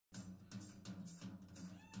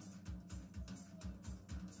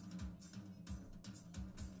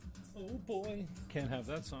Oh boy, can't have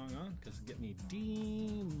that song on because it'll get me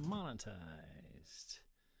demonetized.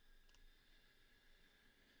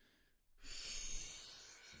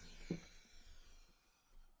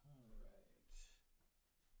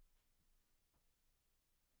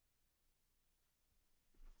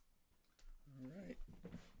 All right.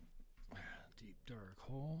 Deep dark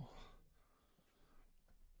hole.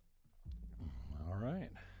 All right.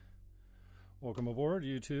 Welcome aboard,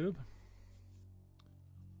 YouTube.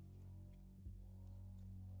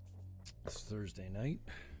 It's Thursday night.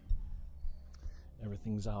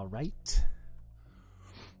 Everything's all right.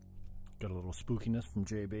 Got a little spookiness from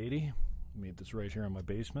Jay Beatty. Made this right here in my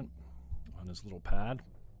basement on his little pad.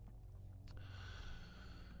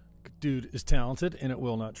 Dude is talented, and it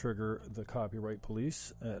will not trigger the copyright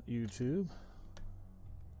police at YouTube.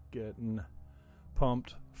 Getting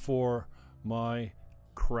pumped for my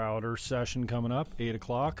Crowder session coming up, 8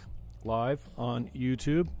 o'clock, live on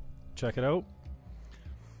YouTube. Check it out.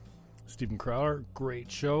 Stephen Crowder,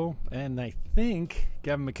 great show. And I think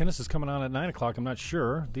Gavin McInnes is coming on at 9 o'clock. I'm not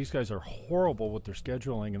sure. These guys are horrible with their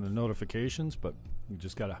scheduling and the notifications, but you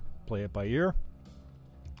just got to play it by ear.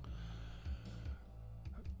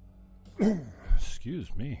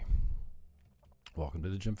 Excuse me. Welcome to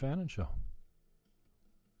the Jim Fannon Show.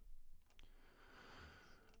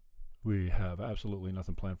 We have absolutely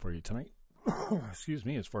nothing planned for you tonight. Excuse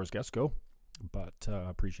me, as far as guests go. But I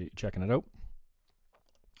appreciate you checking it out.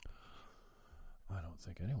 I don't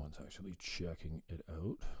think anyone's actually checking it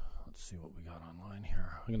out. Let's see what we got online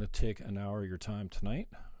here. I'm going to take an hour of your time tonight.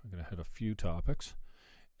 I'm going to hit a few topics.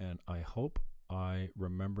 And I hope I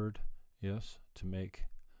remembered, yes, to make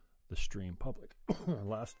the stream public.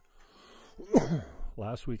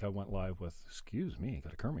 Last week I went live with, excuse me,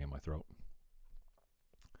 got a Kermie in my throat.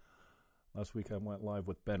 Last week I went live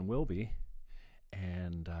with Ben Wilby,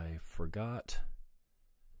 and I forgot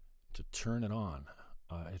to turn it on.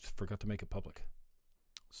 I forgot to make it public.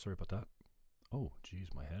 Sorry about that. Oh, geez,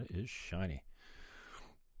 my head is shiny.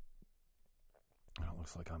 It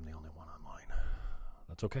looks like I'm the only one online.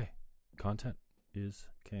 That's okay. Content is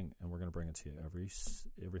king, and we're going to bring it to you every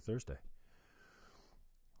Thursday.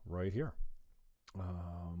 Right here.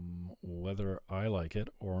 Whether I like it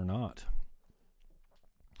or not.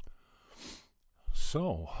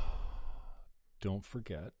 So, don't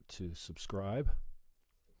forget to subscribe.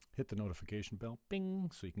 Hit the notification bell,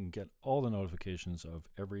 bing, so you can get all the notifications of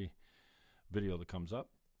every video that comes up.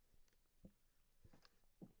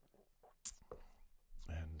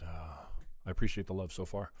 And I appreciate the love so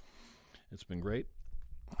far. It's been great.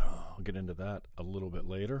 I'll get into that a little bit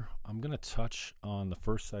later. I'm going to touch on the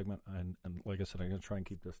first segment, and like I said, I'm going to try and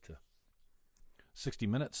keep this to 60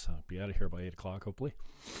 minutes. I'll be out of here by 8 o'clock, hopefully.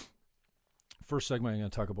 First segment, I'm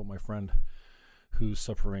going to talk about my friend who's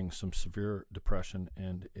suffering some severe depression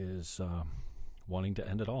and is wanting to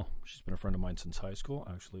end it all. She's been a friend of mine since high school,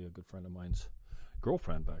 actually a good friend of mine's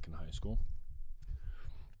girlfriend back in high school.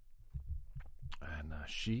 And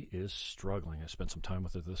she is struggling. I spent some time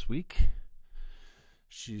with her this week.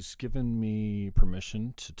 She's given me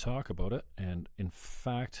permission to talk about it, and in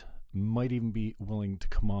fact, might even be willing to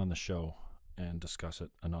come on the show and discuss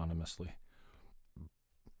it anonymously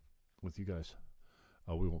with you guys.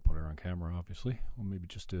 We won't put her on camera, obviously. We'll maybe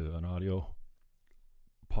just do an audio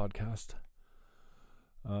podcast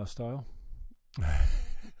style.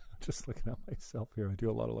 Just looking at myself here. I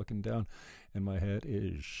do a lot of looking down, and my head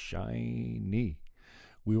is shiny.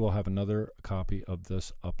 We will have another copy of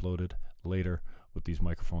this uploaded later with these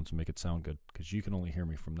microphones and make it sound good, because you can only hear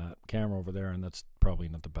me from that camera over there, and that's probably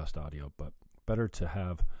not the best audio, but better to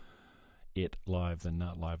have it live than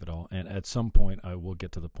not live at all. And at some point I will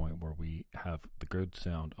get to the point where we have the good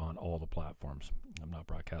sound on all the platforms. I'm not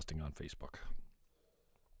broadcasting on Facebook.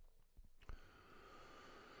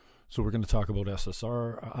 So we're going to talk about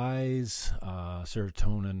SSRIs,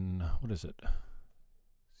 serotonin, what is it?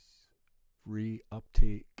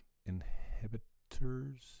 Reuptake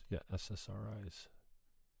inhibitors? Yeah, SSRIs.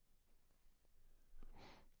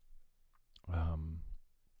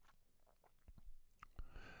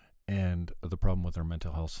 And the problem with our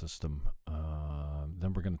mental health system.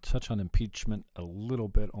 Then we're going to touch on impeachment a little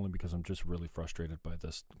bit, only because I'm just really frustrated by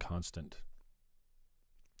this constant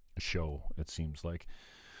show, it seems like.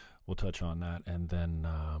 We'll touch on that. And then,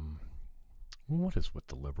 what is with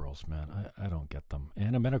the liberals, man? I don't get them.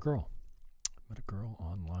 And I met a girl.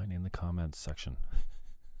 Online in the comments section.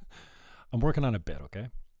 I'm working on a bit, okay?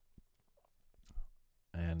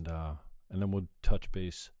 And then we'll touch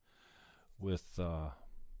base with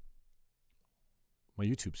my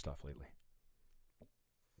YouTube stuff lately.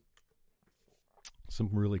 Some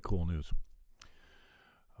really cool news.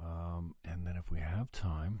 And then if we have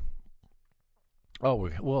time, Oh,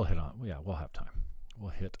 we'll hit on. Yeah, we'll have time.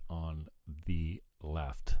 We'll hit on the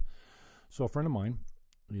left. So a friend of mine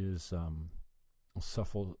is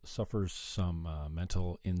suffers some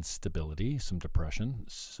mental instability, some depression,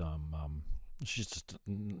 she's just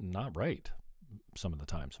not right some of the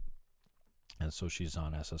times. And so she's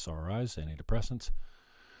on SSRIs, antidepressants,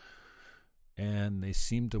 and they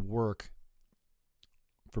seem to work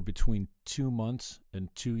for between 2 months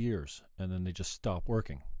and 2 years, and then they just stop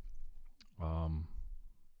working.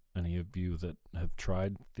 Any of you that have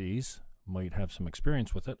tried these might have some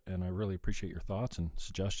experience with it, and I really appreciate your thoughts and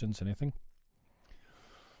suggestions, anything.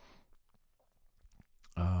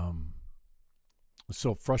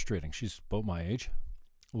 So frustrating. She's about my age,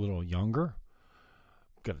 a little younger,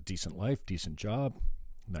 got a decent life, decent job,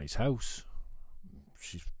 nice house.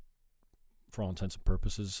 She's, for all intents and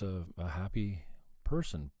purposes, a happy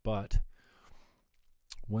person. But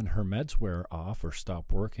when her meds wear off or stop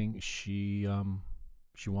working, she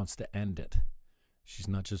wants to end it. She's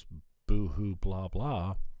not just boo-hoo, blah,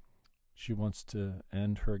 blah. She wants to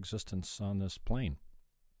end her existence on this plane.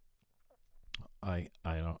 I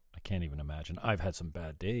can't even imagine. I've had some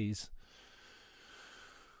bad days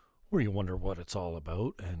where you wonder what it's all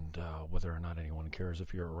about and whether or not anyone cares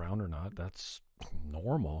if you're around or not. That's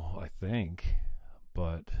normal, I think.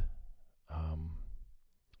 But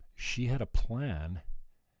she had a plan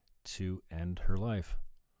to end her life.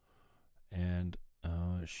 And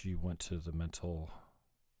she went to the mental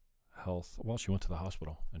health. Well, she went to the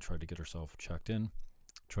hospital and tried to get herself checked in,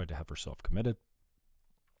 tried to have herself committed.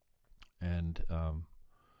 And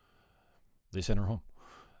they sent her home.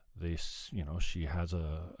 She has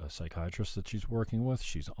a psychiatrist that she's working with.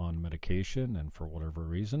 She's on medication, and for whatever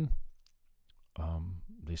reason,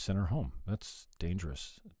 they sent her home. That's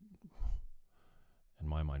dangerous in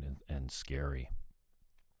my mind and scary.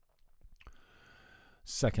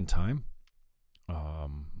 Second time,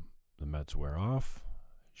 the meds wear off.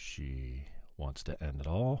 She wants to end it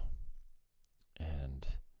all and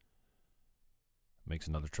makes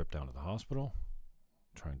another trip down to the hospital,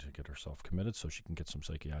 trying to get herself committed so she can get some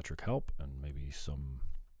psychiatric help and maybe some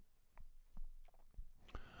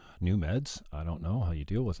new meds. I don't know how you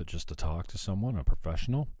deal with it, just to talk to someone, a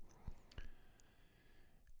professional.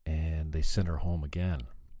 And they sent her home again.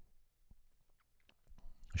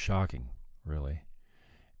 Shocking, really.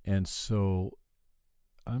 And so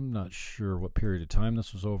I'm not sure what period of time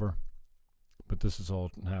this was over, but this has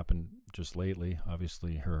all happened just lately.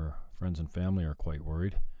 Obviously, her friends and family are quite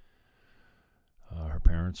worried. Her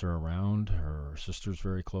parents are around. Her sister's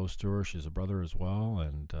very close to her. She has a brother as well.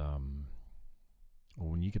 And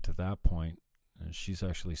when you get to that point, she's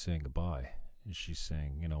actually saying goodbye. And she's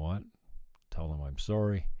saying, you know what? Tell them I'm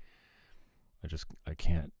sorry. I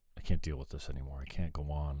can't deal with this anymore. I can't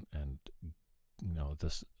go on. And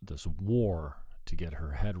this war to get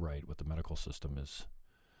her head right with the medical system is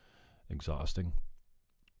exhausting.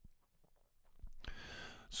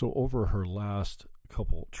 So over her last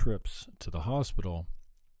couple trips to the hospital,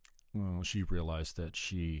 she realized that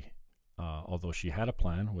she, although she had a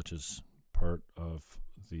plan, which is part of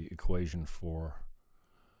the equation for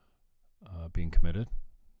being committed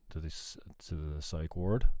to the psych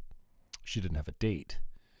ward, she didn't have a date.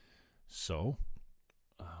 So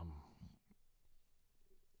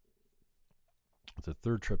the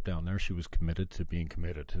third trip down there, she was committed to being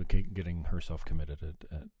committed, to getting herself committed at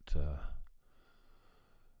the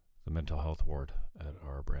mental health ward at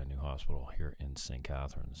our brand new hospital here in St.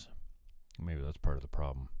 Catharines. Maybe that's part of the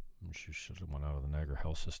problem. She should have went out of the Niagara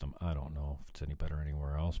health system. I don't know if it's any better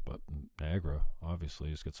anywhere else, but Niagara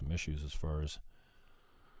obviously has got some issues as far as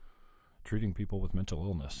treating people with mental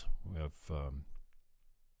illness. We have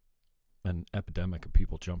an epidemic of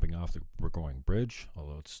people jumping off the Burgoyne Bridge,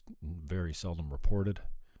 although it's very seldom reported.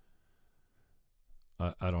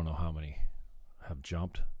 I don't know how many have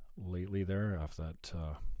jumped lately there off that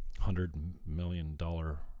 $100 million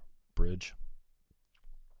bridge.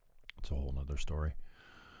 It's a whole nother story.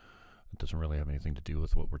 It doesn't really have anything to do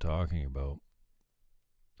with what we're talking about.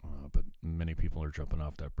 But many people are jumping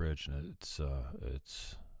off that bridge, and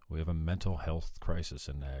we have a mental health crisis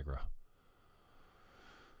in Niagara.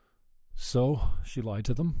 So she lied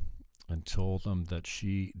to them and told them that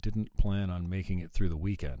she didn't plan on making it through the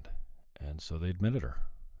weekend. And so they admitted her.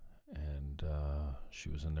 And she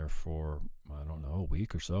was in there for, I don't know, a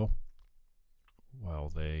week or so while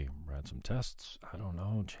they ran some tests. I don't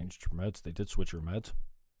know, changed her meds. They did switch her meds.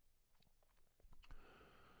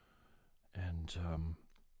 And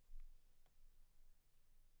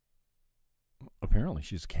apparently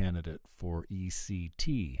she's a candidate for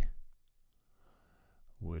ECT,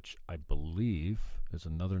 which I believe is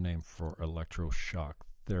another name for electroshock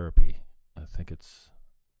therapy. I think it's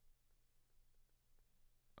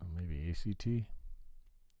maybe ACT.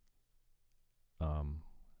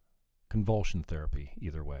 Convulsion therapy,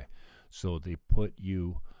 either way. So they put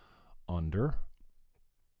you under,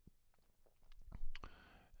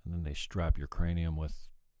 and then they strap your cranium with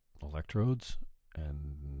electrodes,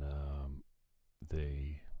 and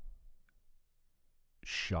they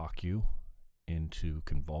shock you into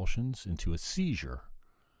convulsions, into a seizure,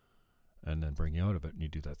 and then bring you out of it, and you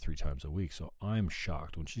do that 3 times a week. So I'm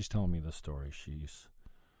shocked. When she's telling me this story, she's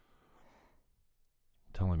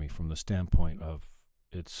telling me from the standpoint of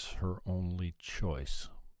it's her only choice.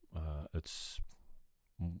 It's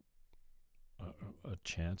a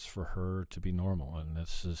chance for her to be normal, and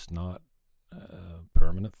this is not a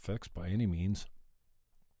permanent fix by any means,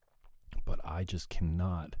 but I just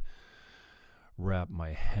cannot wrap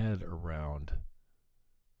my head around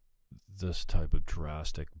this type of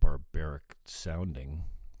drastic, barbaric sounding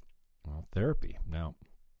therapy. Now,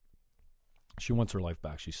 she wants her life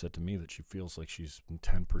back. She said to me that she feels like she's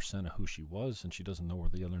 10% of who she was, and she doesn't know where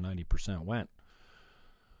the other 90% went.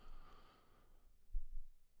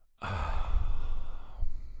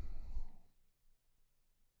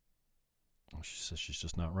 She says she's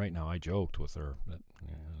just not right now. I joked with her that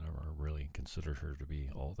I never really considered her to be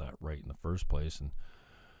all that right in the first place, and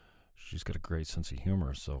she's got a great sense of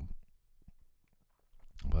humor. So,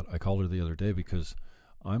 but I called her the other day because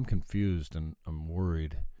I'm confused and I'm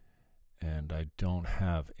worried, and I don't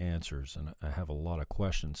have answers, and I have a lot of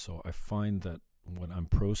questions. So I find that when I'm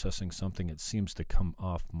processing something, it seems to come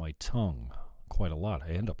off my tongue quite a lot.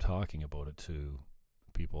 I end up talking about it to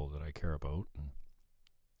people that I care about, and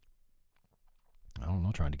I don't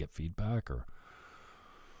know, trying to get feedback or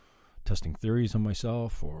testing theories on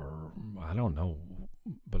myself, or I don't know.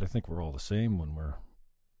 But I think we're all the same when we're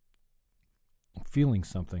feeling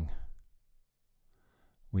something.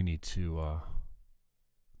 We need to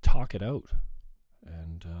talk it out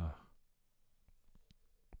and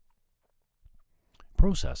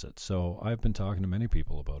process it. So I've been talking to many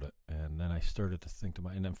people about it, and then I started to think to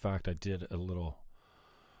and in fact, I did a little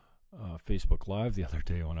Facebook Live the other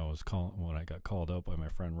day when I got called out by my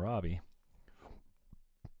friend Robbie,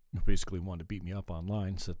 who basically wanted to beat me up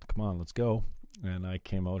online. Said, "Come on, let's go." And I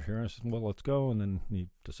came out here. I said, "Well, let's go." And then he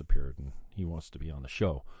disappeared, and he wants to be on the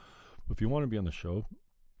show. If you want to be on the show,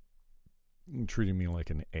 treating me like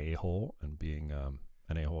an a-hole and being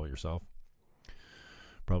an a-hole yourself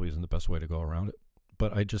probably isn't the best way to go around it.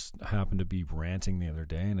 But I just happened to be ranting the other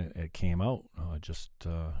day, and it came out. I just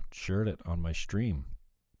shared it on my stream.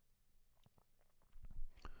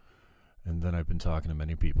 And then I've been talking to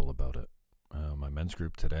many people about it. My men's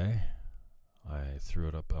group today, I threw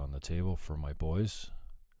it up on the table for my boys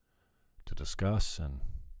to discuss and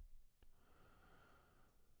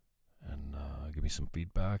give me some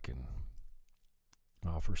feedback and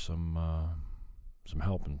offer some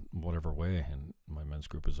help in whatever way. And my men's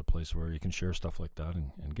group is a place where you can share stuff like that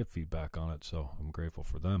and get feedback on it. So I'm grateful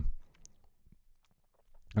for them.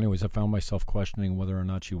 Anyways, I found myself questioning whether or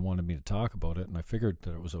not she wanted me to talk about it, and I figured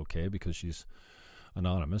that it was okay because she's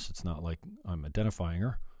anonymous. It's not like I'm identifying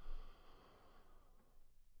her.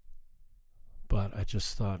 But I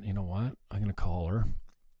just thought, you know what? I'm going to call her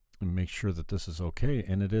and make sure that this is okay,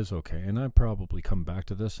 and it is okay. And I'd probably come back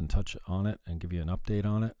to this and touch on it and give you an update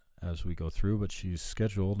on it as we go through, but she's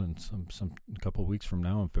scheduled in some couple of weeks from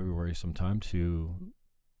now in February sometime to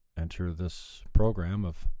enter this program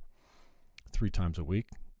of 3 times a week,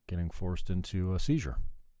 getting forced into a seizure.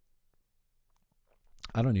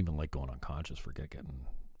 I don't even like going unconscious for getting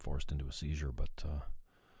forced into a seizure, but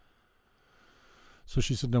so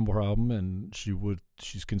she said no problem, and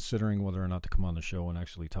she's considering whether or not to come on the show and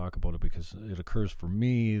actually talk about it, because it occurs for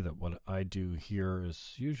me that what I do here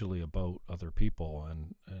is usually about other people,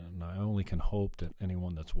 and I only can hope that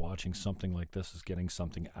anyone that's watching something like this is getting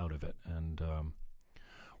something out of it, and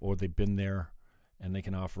or they've been there and they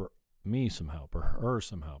can offer me some help, or her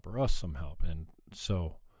some help, or us some help. And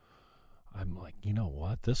so I'm like, you know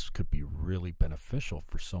what, this could be really beneficial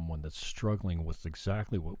for someone that's struggling with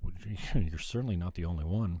exactly what you're certainly not the only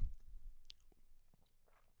one,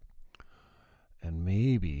 and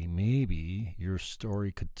maybe your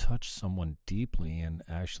story could touch someone deeply and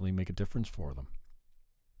actually make a difference for them.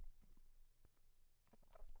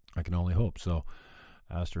 I can only hope. So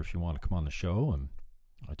I asked her if she wanted to come on the show, and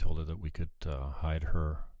I told her that we could hide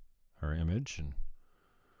her image and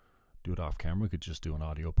do it off camera. We could just do an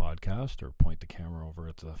audio podcast or point the camera over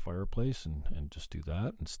at the fireplace and just do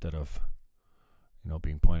that instead of,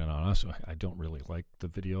 being pointed on us. I don't really like the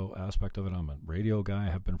video aspect of it. I'm a radio guy. I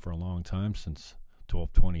have been for a long time, since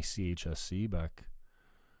 1220 CHSC back,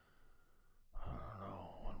 I don't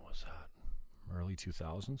know, when was that? early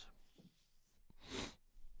 2000s.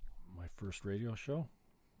 My first radio show.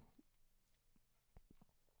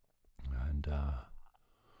 And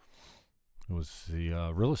it was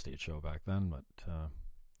the real estate show back then. But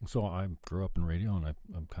so I grew up in radio, and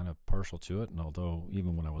I'm kind of partial to it. And although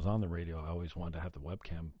even when I was on the radio, I always wanted to have the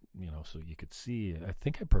webcam, so you could see. I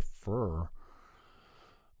think I prefer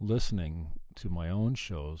listening to my own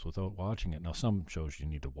shows without watching it. Now, some shows you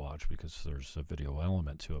need to watch because there's a video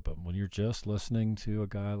element to it, but when you're just listening to a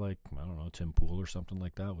guy like, I don't know, Tim Pool or something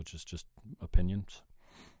like that, which is just opinions,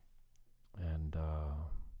 and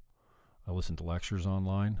I listen to lectures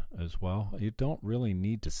online as well. You don't really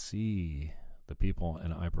need to see the people,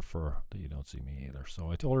 and I prefer that you don't see me either. So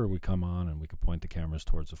I told her we'd come on and we could point the cameras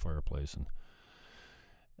towards the fireplace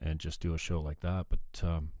and just do a show like that, but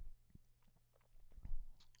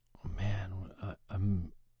man,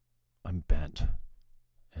 I'm bent,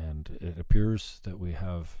 and it appears that we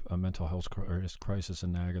have a mental health crisis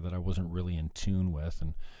in Niagara that I wasn't really in tune with.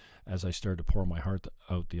 And as I started to pour my heart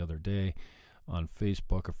out the other day on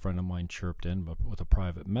Facebook, a friend of mine chirped in with a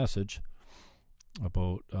private message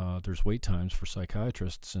about there's wait times for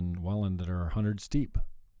psychiatrists in Welland that are hundreds deep.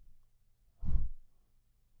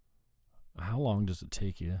 How long does it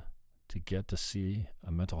take you to get to see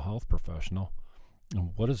a mental health professional?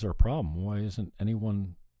 And what is their problem? Why isn't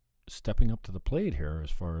anyone stepping up to the plate here as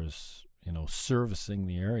far as, servicing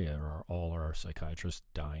the area? Are all our psychiatrists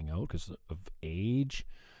dying out because of age?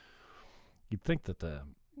 You'd think that the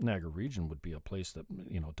Niagara region would be a place that,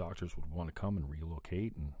 doctors would want to come and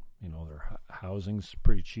relocate, and, their housing's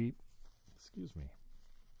pretty cheap. Excuse me.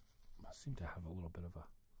 I seem to have a little bit of a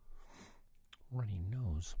runny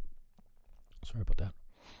nose. Sorry about that.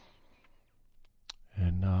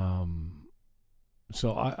 And,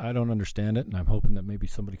 so I don't understand it, and I'm hoping that maybe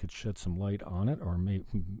somebody could shed some light on it, or maybe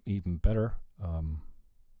even better,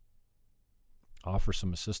 offer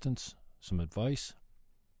some assistance, some advice,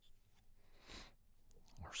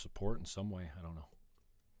 or support in some way. I don't know.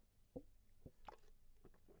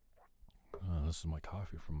 This is my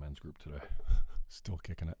coffee from men's group today. Still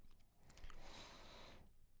kicking it.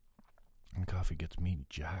 And coffee gets me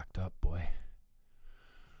jacked up, boy.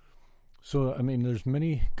 So, there's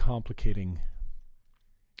many complicating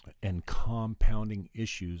and compounding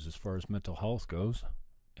issues as far as mental health goes.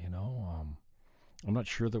 I'm not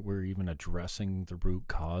sure that we're even addressing the root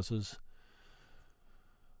causes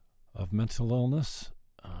of mental illness.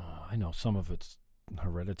 I know some of it's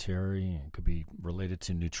hereditary and could be related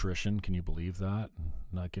to nutrition. Can you believe that?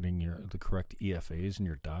 Not getting the correct EFAs in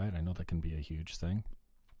your diet. I know that can be a huge thing.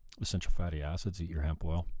 Essential fatty acids, eat your hemp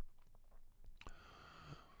oil.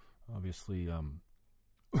 Obviously,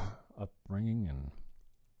 upbringing and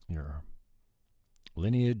your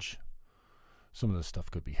lineage. Some of this stuff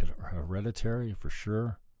could be hereditary for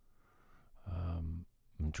sure. And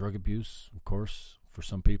drug abuse, of course, for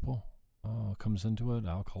some people comes into it.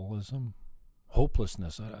 Alcoholism,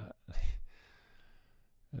 hopelessness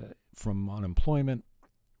from unemployment.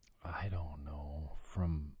 I don't know,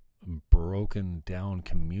 from broken down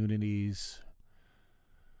communities,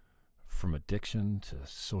 from addiction to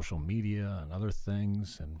social media and other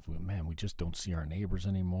things. And we just don't see our neighbors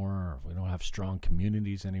anymore. We don't have strong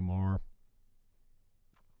communities anymore.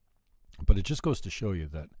 But it just goes to show you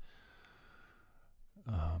that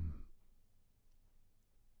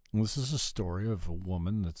this is a story of a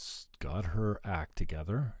woman that's got her act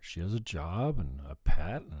together. She has a job and a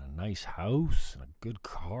pet and a nice house and a good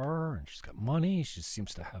car, and she's got money. She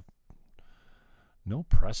seems to have no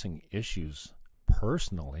pressing issues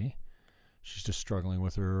personally. She's just struggling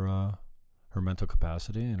with her mental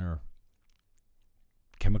capacity and her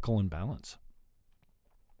chemical imbalance.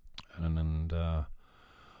 And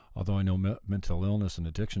although I know mental illness and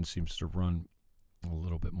addiction seems to run a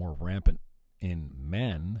little bit more rampant in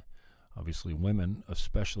men, obviously women,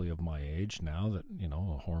 especially of my age now, that the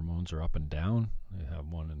hormones are up and down. They have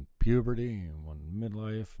one in puberty and one in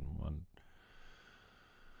midlife and one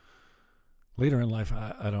later in life.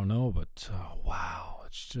 I don't know, but wow,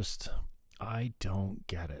 it's just, I don't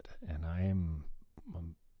get it, and I'm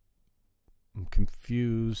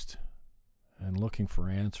confused and looking for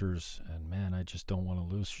answers, and man, I just don't want to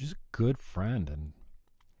lose. She's a good friend, and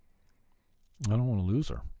I don't want to lose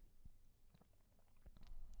her.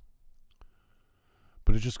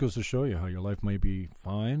 But it just goes to show you how your life may be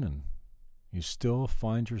fine, and you still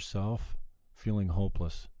find yourself feeling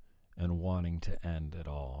hopeless and wanting to end it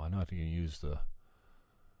all. I'm not going to use the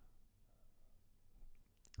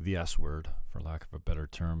S word, for lack of a better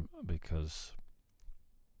term, because,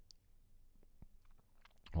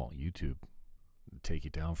 well, YouTube would take you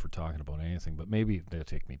down for talking about anything, but maybe they'll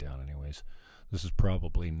take me down anyways. This is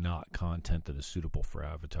probably not content that is suitable for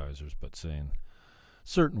advertisers, but saying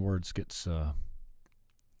certain words gets the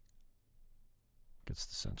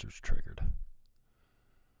censors triggered.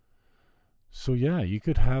 So yeah, you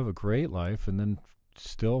could have a great life and then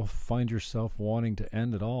still find yourself wanting to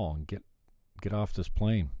end it all and get off this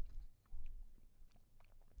plane.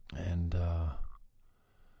 And I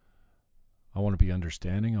want to be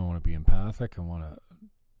understanding. I want to be empathic. I want to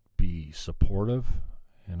be supportive,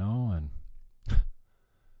 and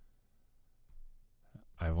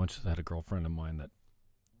I once had a girlfriend of mine that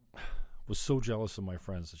was so jealous of my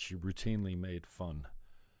friends that she routinely made fun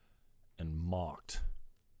and mocked.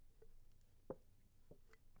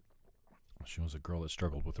 She was a girl that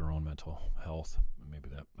struggled with her own mental health. Maybe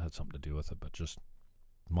that had something to do with it, but just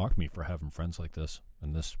mocked me for having friends like this,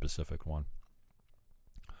 and this specific one.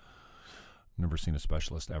 Never seen a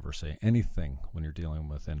specialist ever say anything when you're dealing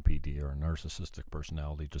with NPD or narcissistic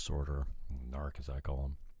personality disorder, Narc as I call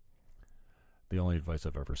them. The only advice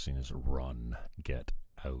I've ever seen is run, get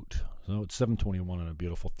out. So it's 7:21 on a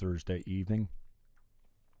beautiful Thursday evening.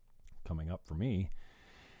 Coming up for me,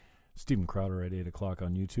 Stephen Crowder at 8 o'clock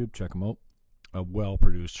on YouTube. Check him out. A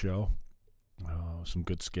well-produced show. Some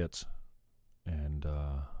good skits. And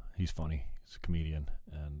he's funny. He's a comedian.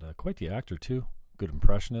 And quite the actor, too. Good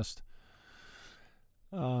impressionist.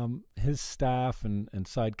 His staff and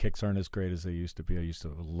sidekicks aren't as great as they used to be. I used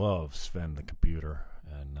to love Sven the computer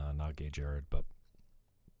and not Gay Jared, but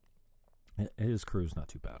his crew's not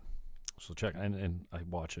too bad. So check, and I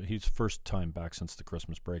watch it. He's first time back since the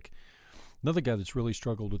Christmas break. Another guy that's really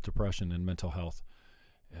struggled with depression and mental health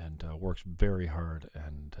and works very hard,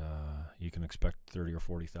 and you can expect 30 or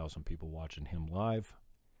 40,000 people watching him live.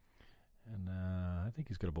 And I think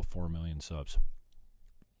he's got about 4 million subs.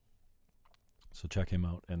 So check him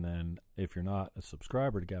out. And then if you're not a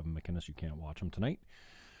subscriber to Gavin McInnes, you can't watch him tonight.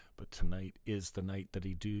 But tonight is the night that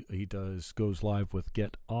he goes live with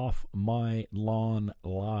Get Off My Lawn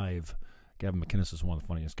Live. Gavin McInnes is one of the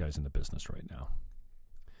funniest guys in the business right now.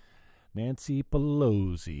 Nancy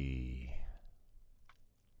Pelosi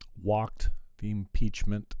walked the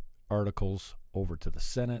impeachment articles over to the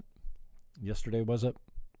Senate. Yesterday, was it?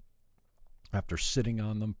 After sitting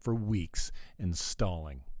on them for weeks and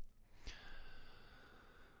stalling.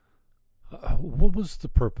 What was the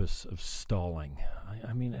purpose of stalling?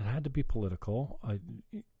 I mean, it had to be political.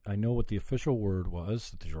 I know what the official word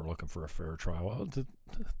was, that they were looking for a fair trial.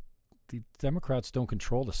 The Democrats don't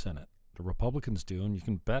control the Senate. The Republicans do, and you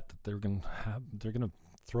can bet that they're going to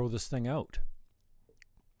throw this thing out.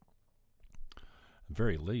 At the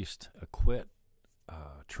very least, acquit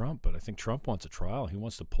Trump. But I think Trump wants a trial. He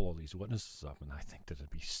wants to pull all these witnesses up, and I think that it'd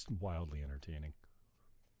be wildly entertaining.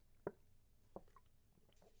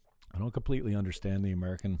 I don't completely understand the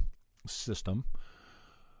American system,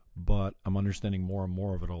 but I'm understanding more and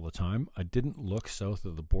more of it all the time. I didn't look south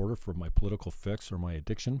of the border for my political fix or my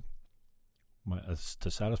addiction, to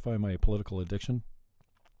satisfy my political addiction,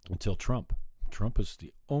 until Trump. Trump is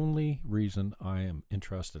the only reason I am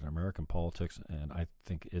interested in American politics, and I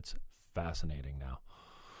think it's fascinating now.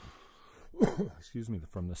 Excuse me,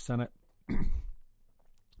 from the Senate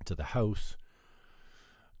to the House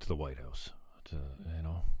to the White House,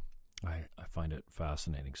 I find it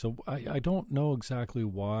fascinating. So I don't know exactly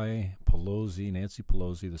why Nancy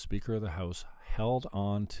Pelosi, the Speaker of the House, held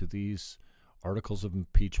on to these articles of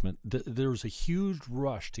impeachment. There was a huge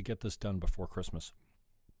rush to get this done before Christmas.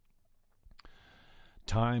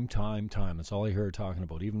 Time. That's all I heard her talking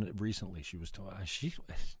about. Even recently, she was talking.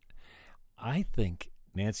 I think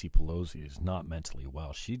Nancy Pelosi is not mentally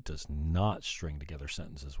well. She does not string together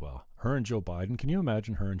sentences well. Her and Joe Biden. Can you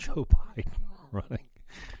imagine her and Joe Biden running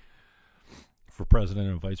for president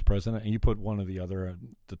and vice president, and you put one or the other at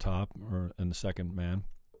the top or in the second man?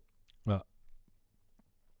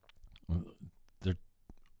 They're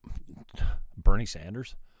Bernie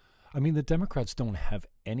Sanders. I mean, the Democrats don't have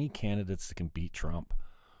any candidates that can beat Trump.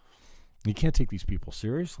 You can't take these people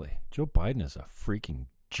seriously. Joe Biden is a freaking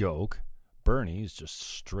joke. Bernie is just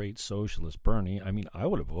straight socialist Bernie. I mean, I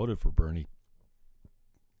would have voted for Bernie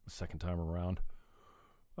the second time around.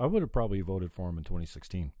 I would have probably voted for him in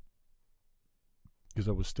 2016 because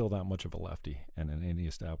I was still that much of a lefty and an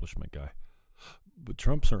anti-establishment guy. But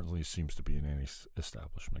Trump certainly seems to be an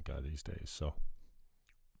anti-establishment guy these days.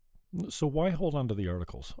 So why hold on to the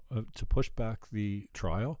articles? To push back the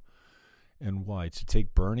trial? And why? To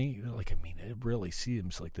take Bernie? It really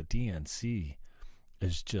seems like the DNC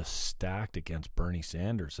is just stacked against Bernie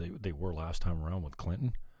Sanders. They were last time around with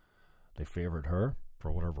Clinton. They favored her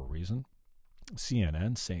for whatever reason.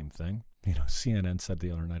 CNN, same thing. CNN said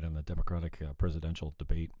the other night on the Democratic presidential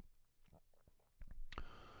debate,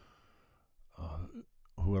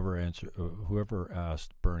 whoever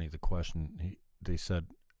asked Bernie the question, they said,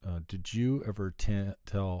 did you ever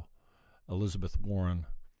tell Elizabeth Warren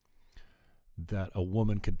that a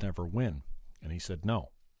woman could never win? And he said no.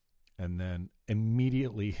 And then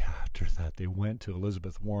immediately after that, they went to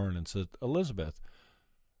Elizabeth Warren and said, Elizabeth,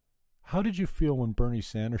 how did you feel when Bernie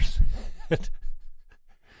Sanders said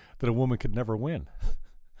that a woman could never win?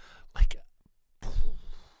 Like,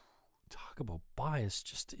 talk about bias,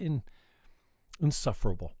 just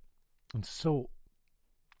insufferable. And so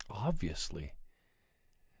obviously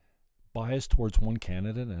biased towards one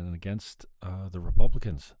candidate and against the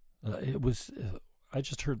Republicans. I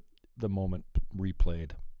just heard the moment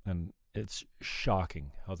replayed, and it's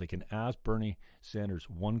shocking how they can ask Bernie Sanders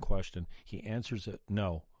one question, he answers it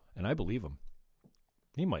no, and I believe him.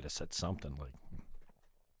 He might have said something like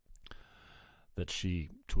that she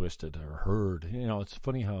twisted or heard. You know, it's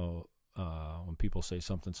funny how when people say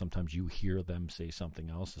something, sometimes you hear them say something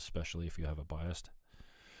else, especially if you have a biased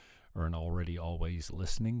or an already always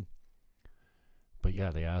listening. But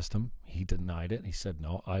yeah, they asked him. He denied it. And he said,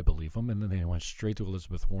 no, I believe him. And then they went straight to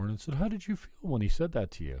Elizabeth Warren and said, how did you feel when he said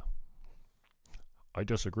that to you? I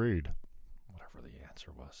disagreed. Whatever the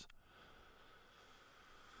answer was.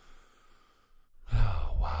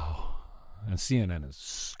 Oh, wow. And CNN is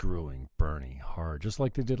screwing Bernie hard, just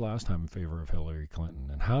like they did last time in favor of Hillary Clinton.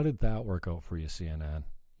 And how did that work out for you, CNN?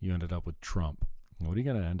 You ended up with Trump. What are you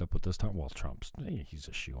going to end up with this time? Well, he's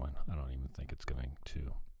a shoo-in. I don't even think it's going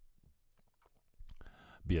to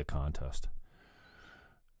be a contest.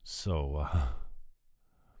 So,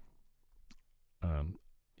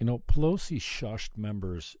 Pelosi shushed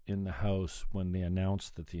members in the House when they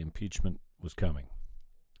announced that the impeachment was coming.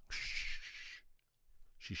 Shh.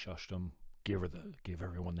 She shushed them, gave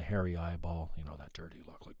everyone the hairy eyeball, that dirty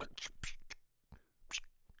look, like,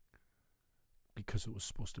 because it was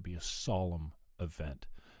supposed to be a solemn event,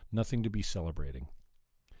 nothing to be celebrating.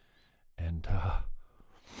 And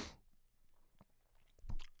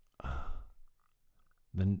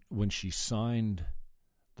then when she signed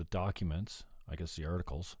the documents, I guess the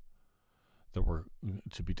articles that were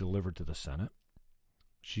to be delivered to the Senate,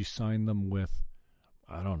 she signed them with,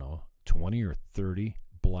 20 or 30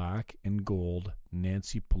 black and gold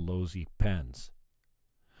Nancy Pelosi pens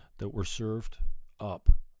that were served up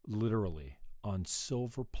literally on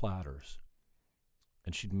silver platters.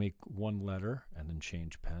 And she'd make one letter and then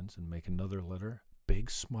change pens and make another letter,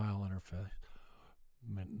 big smile on her face,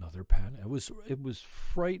 another pen. It was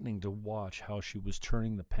frightening to watch how she was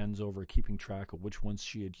turning the pens over, keeping track of which ones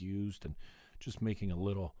she had used, and just making a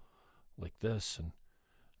little like this and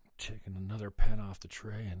taking another pen off the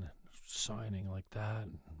tray and signing like that,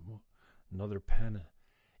 and another pen.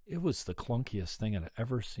 It was the clunkiest thing I'd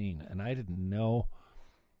ever seen, and I didn't know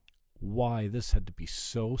why this had to be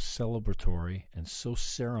so celebratory and so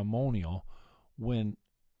ceremonial when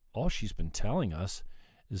all she's been telling us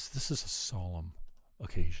is this is a solemn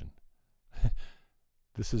occasion.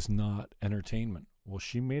 This is not entertainment. Well,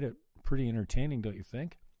 she made it pretty entertaining, don't you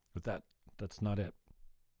think? But that's not it.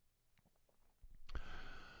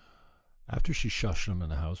 After she shushed them in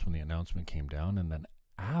the House when the announcement came down, and then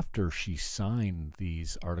after she signed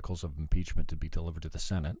these articles of impeachment to be delivered to the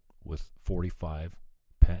Senate with 45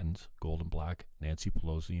 pens, gold and black, Nancy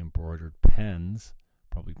Pelosi embroidered pens,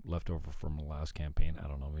 probably left over from the last campaign. I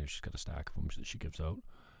don't know, maybe she's got a stack of them that she gives out.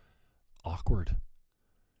 Awkward.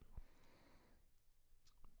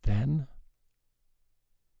 Then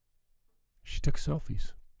she took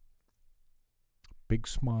selfies. Big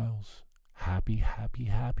smiles. Happy, happy,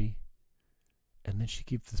 happy. And then she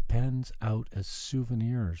gave the pens out as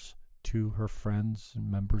souvenirs to her friends and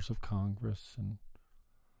members of Congress. And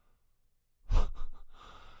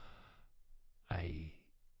I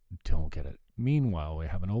don't get it. Meanwhile, we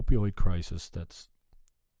have an opioid crisis that's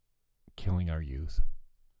killing our youth.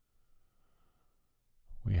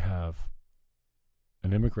 We have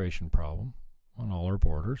an immigration problem on all our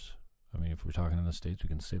borders. I mean, if we're talking in the States, we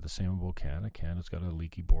can say the same about Canada. Canada's got a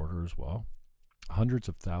leaky border as well. Hundreds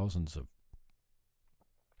of thousands of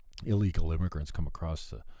illegal immigrants come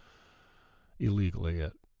across illegally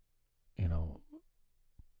at,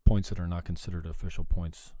 points that are not considered official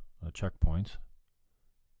points, checkpoints,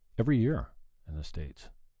 every year in the States.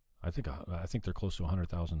 I think they're close to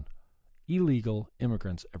 100,000 illegal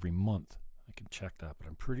immigrants every month. I can check that, but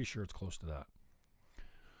I'm pretty sure it's close to that.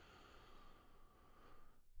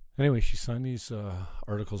 Anyway, she signed these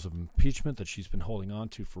articles of impeachment that she's been holding on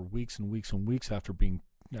to for weeks and weeks and weeks after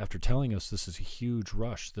telling us this is a huge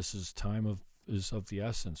rush. This is time of is of the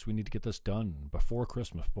essence. We need to get this done before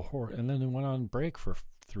Christmas, and then they went on break for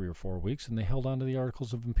 3 or 4 weeks, and they held on to the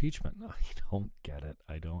articles of impeachment. I don't get it.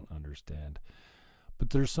 I don't understand.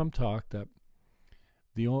 But there's some talk that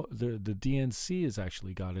the DNC has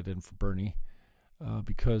actually got it in for Bernie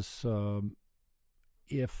because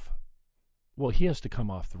he has to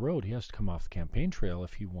come off the road. He has to come off the campaign trail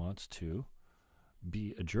if he wants to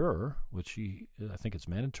be a juror, which I think it's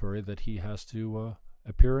mandatory that he has to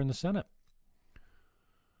appear in the Senate.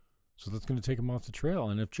 So that's going to take him off the trail.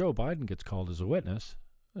 And if Joe Biden gets called as a witness,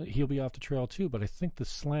 he'll be off the trail too. But I think the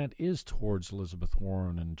slant is towards Elizabeth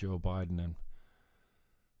Warren and Joe Biden. And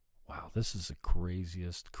wow, this is the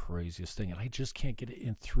craziest thing. And I just can't get it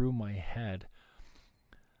in through my head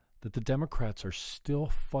that the Democrats are still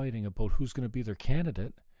fighting about who's going to be their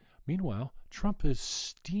candidate. Meanwhile, Trump is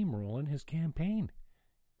steamrolling his campaign.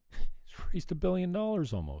 He's raised $1 billion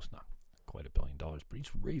almost. Not quite $1 billion, but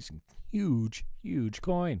he's raising huge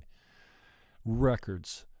coin.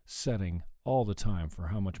 Records setting all the time for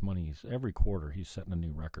how much money every quarter he's setting a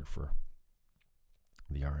new record for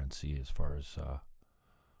the RNC as far as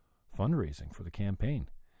fundraising for the campaign.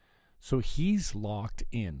 So he's locked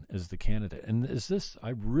in as the candidate. And is this, I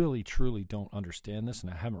really truly don't understand this,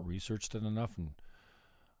 and I haven't researched it enough, and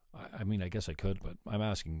I mean, I guess I could, but I'm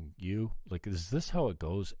asking you, like, is this how it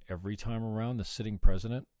goes every time around? The sitting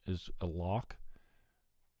president is a lock,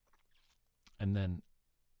 and then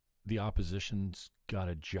the opposition's got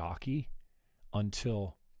a jockey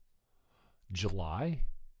until July?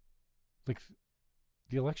 Like,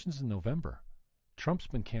 the election's in November. Trump's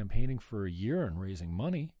been campaigning for a year and raising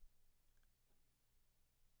money,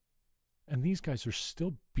 and these guys are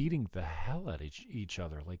still beating the hell out of each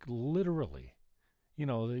other, like, literally. You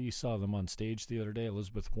know, you saw them on stage the other day.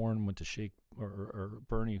 Elizabeth Warren went to shake, or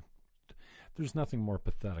Bernie. There's nothing more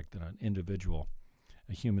pathetic than an individual,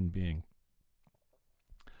 a human being,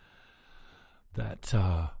 that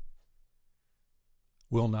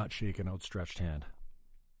will not shake an outstretched hand.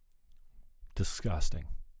 Disgusting.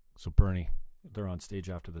 So Bernie, they're on stage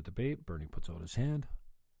after the debate. Bernie puts out his hand.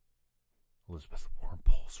 Elizabeth Warren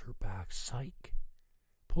pulls her back. Psych.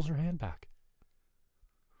 Pulls her hand back.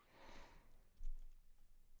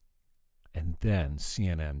 And then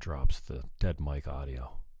CNN drops the dead mic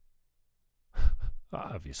audio.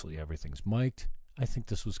 Obviously, everything's mic'd. I think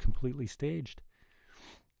this was completely staged.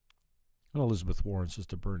 And Elizabeth Warren says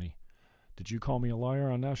to Bernie, "Did you call me a liar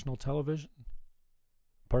on national television?"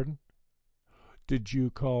 Pardon? "Did you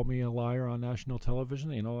call me a liar on national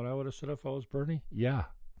television?" You know what I would have said if I was Bernie? Yeah,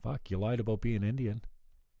 fuck, you lied about being Indian.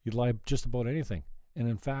 You'd lie just about anything. And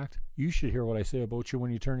in fact, you should hear what I say about you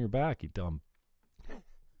when you turn your back, you dumb.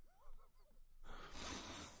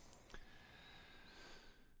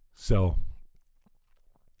 So,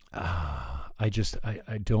 I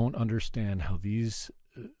don't understand how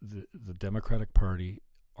the Democratic Party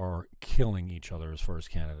are killing each other as far as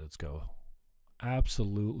candidates go.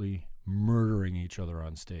 Absolutely murdering each other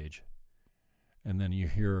on stage. And then you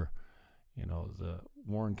hear, the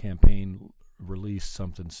Warren campaign released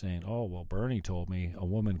something saying, "Oh, well, Bernie told me a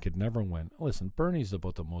woman could never win." Listen, Bernie's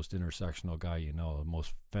about the most intersectional guy the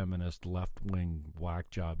most feminist, left-wing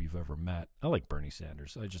whack job you've ever met. I like Bernie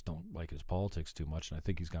Sanders. I just don't like his politics too much, and I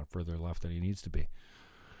think he's gone further left than he needs to be.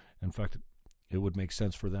 In fact, it would make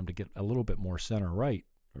sense for them to get a little bit more center-right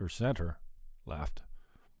or center-left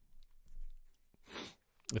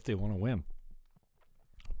if they want to win.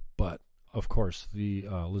 But, of course, the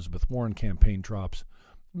Elizabeth Warren campaign drops,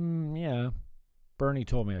 yeah, Bernie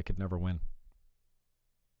told me I could never win.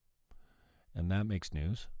 And that makes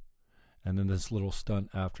news. And then this little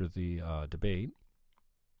stunt after the debate.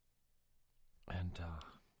 And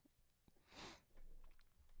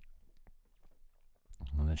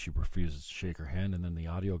then she refuses to shake her hand, and then the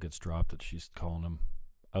audio gets dropped that she's calling him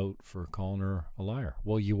out for calling her a liar.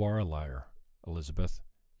 Well, you are a liar, Elizabeth.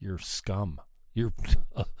 You're scum. You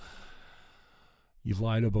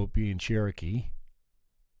lied about being Cherokee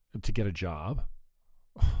to get a job.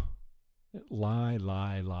 Lie.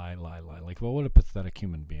 Like, well, what a pathetic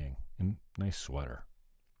human being. And nice sweater.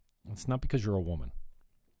 It's not because you're a woman.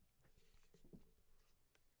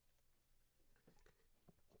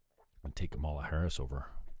 I'd take Kamala Harris over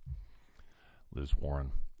Liz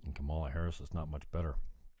Warren. And Kamala Harris is not much better.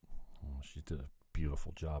 Oh, she did a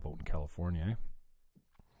beautiful job out in California, eh?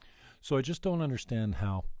 So I just don't understand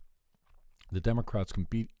how the Democrats can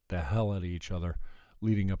beat the hell out of each other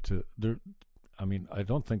leading up to I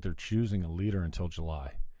don't think they're choosing a leader until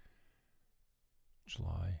July.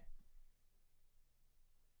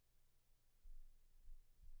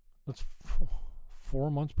 That's 4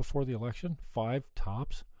 months before the election? 5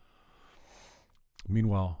 tops?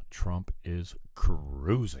 Meanwhile, Trump is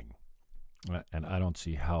cruising. And I don't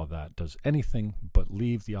see how that does anything but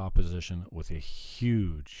leave the opposition with a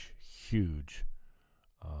huge, huge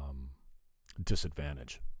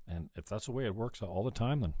disadvantage. And if that's the way it works all the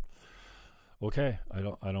time, then okay, I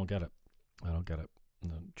don't get it. I don't get it.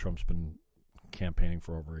 Trump's been campaigning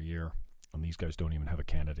for over a year, and these guys don't even have a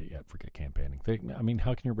candidate yet. Forget campaigning.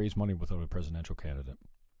 How can you raise money without a presidential candidate?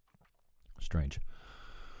 Strange.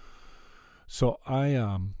 So I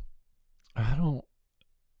don't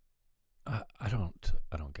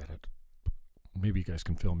get it. Maybe you guys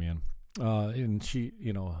can fill me in. And she,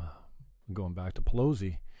 going back to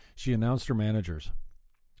Pelosi, she announced her managers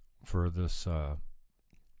for this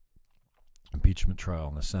impeachment trial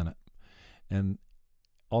in the Senate, and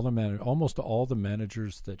almost all the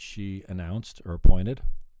managers that she announced or appointed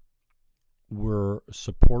were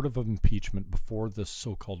supportive of impeachment before this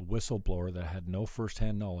so-called whistleblower that had no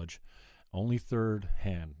first-hand knowledge, only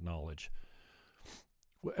third-hand knowledge,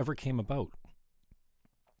 ever came about.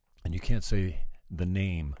 And you can't say the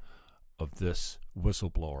name of this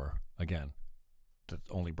whistleblower, again, that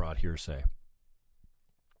only brought hearsay,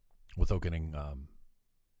 without getting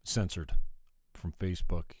censored from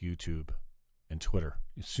Facebook, YouTube, and Twitter.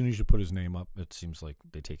 As soon as you put his name up, it seems like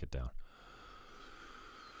they take it down.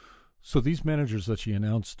 So these managers that she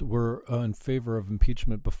announced were in favor of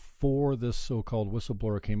impeachment before this so-called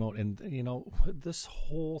whistleblower came out. And, this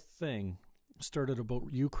whole thing started about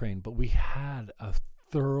Ukraine, but we had a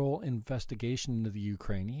thorough investigation into the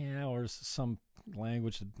Ukraine. Yeah, or some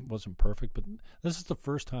language that wasn't perfect, but this is the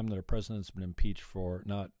first time that a president's been impeached for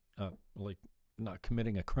not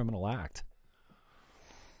committing a criminal act,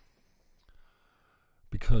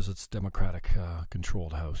 because it's Democratic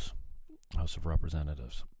controlled House of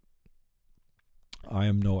Representatives. I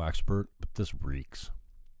am no expert, but this reeks.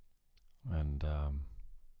 And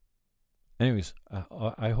anyways,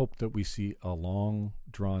 I hope that we see a long,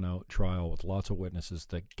 drawn-out trial with lots of witnesses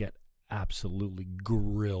that get absolutely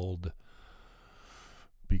grilled,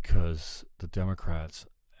 because the Democrats,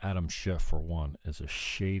 Adam Schiff for one, is as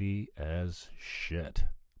shady as shit.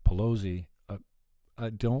 Pelosi, I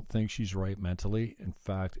don't think she's right mentally. In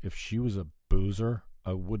fact, if she was a boozer,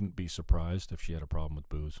 I wouldn't be surprised if she had a problem with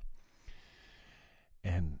booze.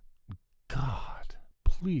 And God,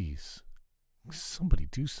 please, somebody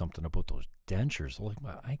do something about those dentures. Like,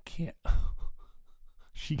 I can't.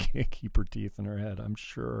 She can't keep her teeth in her head. I'm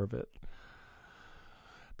sure of it.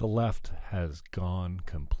 The left has gone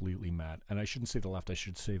completely mad. And I shouldn't say the left. I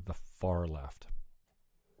should say the far left.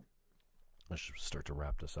 I should start to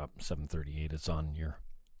wrap this up. 7:38. It's on your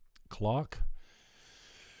clock.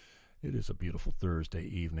 It is a beautiful Thursday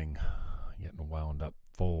evening. Getting wound up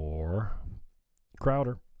for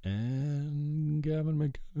Crowder and Gavin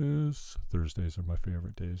McInnes. Thursdays are my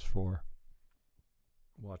favorite days for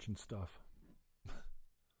watching stuff.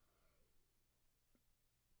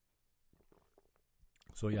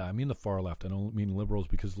 So yeah, I mean the far left. I don't mean liberals,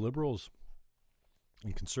 because liberals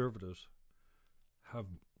and conservatives have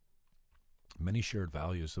many shared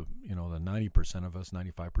values of, the 90% of us,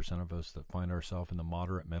 95% of us that find ourselves in the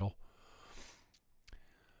moderate middle,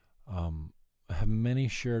 have many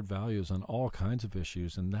shared values on all kinds of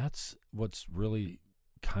issues. And that's what's really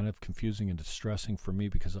kind of confusing and distressing for me,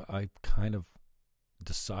 because I kind of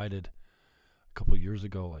decided a couple of years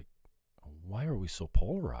ago, like, why are we so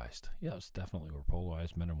polarized? Yes, definitely we're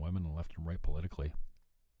polarized, men and women, and left and right politically.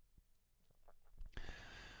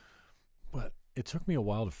 But it took me a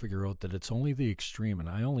while to figure out that it's only the extreme, and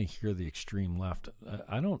I only hear the extreme left.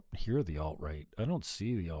 I don't hear the alt-right. I don't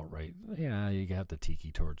see the alt-right. Yeah, you got the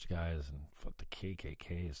Tiki Torch guys, and the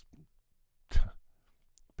KKK has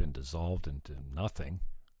been dissolved into nothing.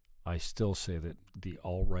 I still say that the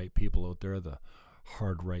alt-right people out there, the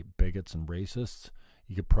hard-right bigots and racists,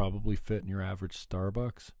 you could probably fit in your average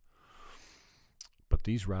Starbucks. But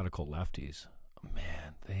these radical lefties,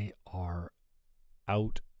 man, they are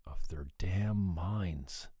out of their damn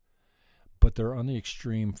minds. But they're on the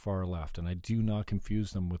extreme far left, and I do not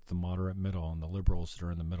confuse them with the moderate middle and the liberals that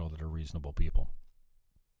are in the middle that are reasonable people.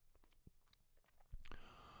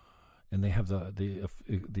 And they have the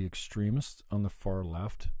extremists on the far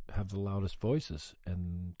left have the loudest voices,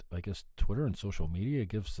 and I guess Twitter and social media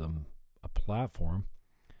gives them a platform,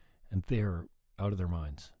 and they're out of their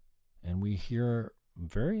minds. And we hear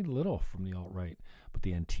very little from the alt-right, but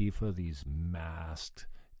the Antifa, these masked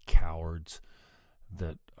cowards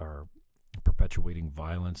that are perpetuating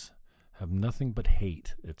violence, have nothing but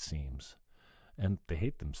hate, it seems. And they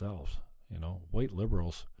hate themselves. White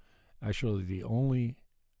liberals, actually the only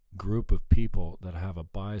group of people that have a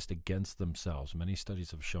bias against themselves. Many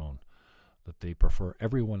studies have shown that they prefer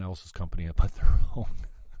everyone else's company but their own.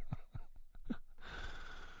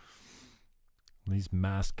 These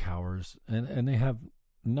masked cowards, and they have,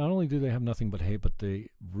 not only do they have nothing but hate, but they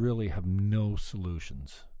really have no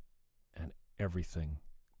solutions. And everything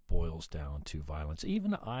boils down to violence.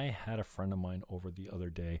 Even I had a friend of mine over the other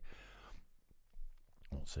day,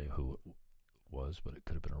 I won't say who it was, but it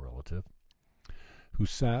could have been a relative, who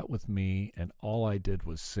sat with me, and all I did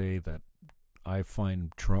was say that I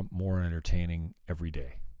find Trump more entertaining every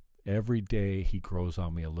day. Every day he grows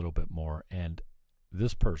on me a little bit more. And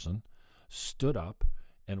this person stood up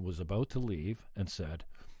and was about to leave and said,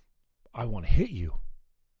 I want to hit you.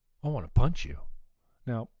 I want to punch you.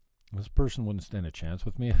 Now, this person wouldn't stand a chance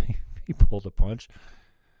with me. He pulled a punch.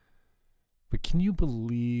 But can you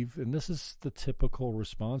believe, and this is the typical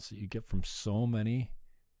response that you get from so many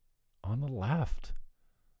on the left.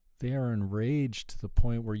 They are enraged to the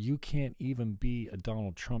point where you can't even be a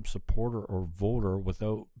Donald Trump supporter or voter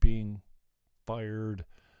without being fired,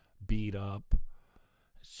 beat up.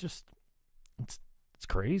 It's just, it's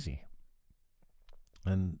crazy.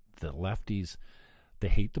 And the lefties, they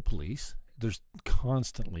hate the police. There's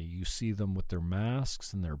constantly, you see them with their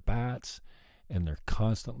masks and their bats, and they're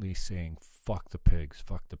constantly saying, fuck the pigs,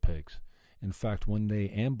 fuck the pigs. In fact, when they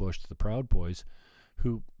ambushed the Proud Boys,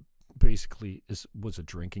 who basically was a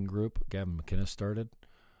drinking group Gavin McInnes started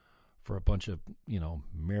for a bunch of,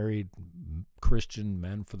 married Christian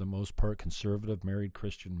men, for the most part, conservative married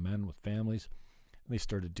Christian men with families. And they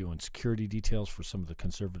started doing security details for some of the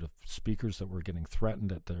conservative speakers that were getting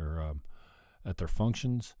threatened at their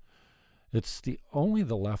functions. It's only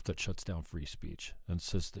the left that shuts down free speech and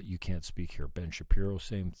says that you can't speak here. Ben Shapiro,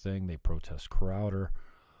 same thing. They protest Crowder.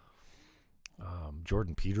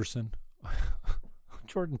 Jordan Peterson.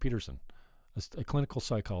 Jordan Peterson, a clinical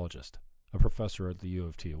psychologist, a professor at the U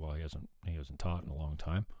of T. Well, he hasn't taught in a long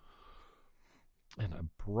time. And a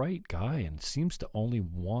bright guy, and seems to only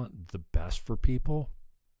want the best for people.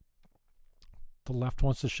 The left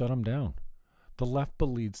wants to shut him down. The left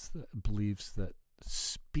believes that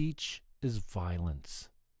speech is violence.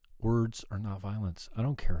 Words are not violence. I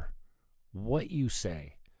don't care what you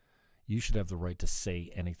say. You should have the right to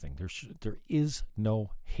say anything. There is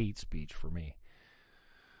no hate speech for me.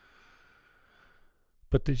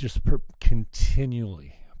 But they just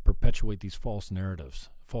continually perpetuate these false narratives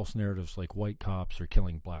like white cops are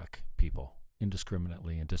killing black people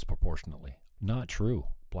indiscriminately and disproportionately. Not true.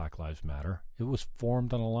 Black Lives Matter. It was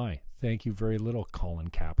formed on a lie. Thank you very little, Colin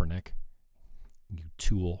Kaepernick. You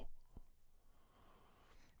tool.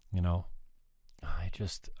 I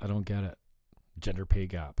don't get it. Gender pay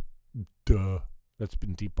gap. Duh. That's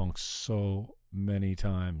been debunked so many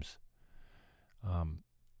times.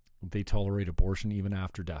 They tolerate abortion even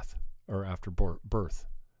after death or after birth.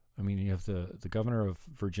 I mean, you have the governor of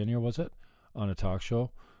Virginia, was it, on a talk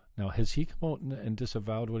show. Now, has he come out and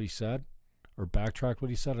disavowed what he said or backtracked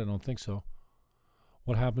what he said? I don't think so.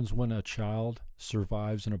 What happens when a child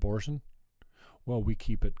survives an abortion? Well, we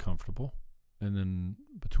keep it comfortable. And then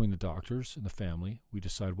between the doctors and the family, we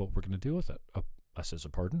decide what we're going to do with it. I says, a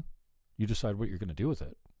pardon? You decide what you're going to do with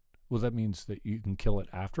it. Well, that means that you can kill it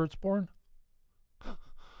after it's born?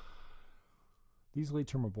 These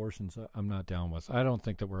late-term abortions, I'm not down with. I don't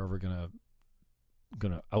think that we're ever gonna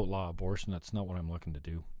outlaw abortion. That's not what I'm looking to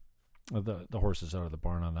do. The horse is out of the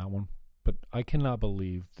barn on that one. But I cannot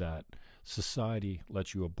believe that society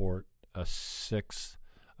lets you abort a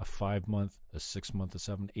 5-month, a 6-month, a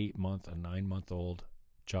 7, 8-month, a 9-month-old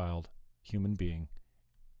child, human being,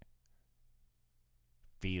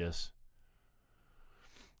 fetus.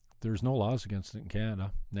 There's no laws against it in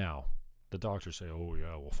Canada. Now, the doctors say, oh,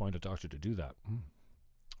 yeah, we'll find a doctor to do that.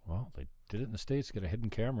 Well, they did it in the States, get a hidden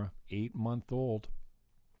camera, 8-month-old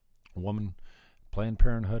woman, Planned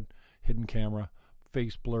Parenthood, hidden camera,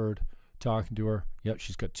 face blurred, talking to her. Yep,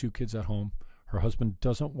 she's got 2 kids at home. Her husband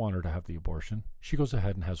doesn't want her to have the abortion. She goes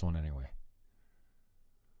ahead and has one anyway.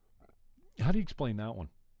 How do you explain that one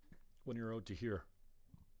when you're out to here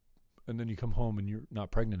and then you come home and you're not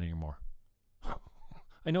pregnant anymore?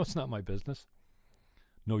 I know it's not my business.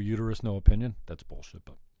 No uterus, no opinion. That's bullshit,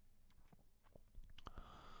 but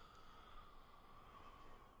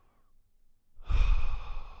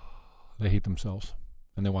they hate themselves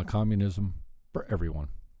and they want communism for everyone.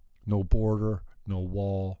 No border, no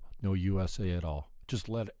wall, no USA at all. Just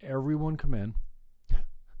let everyone come in.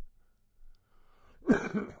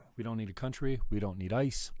 We don't need a country. We don't need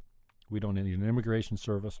ICE. We don't need an immigration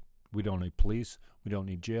service. We don't need police. We don't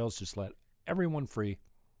need jails. Just let everyone free.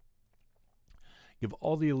 Give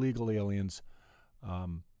all the illegal aliens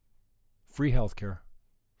free health care,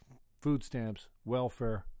 food stamps,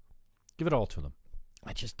 welfare. Give it all to them.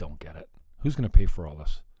 I just don't get it. Who's going to pay for all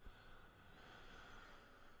this?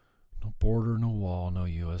 No border, no wall, no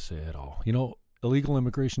USA at all. You know, illegal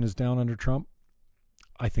immigration is down under Trump.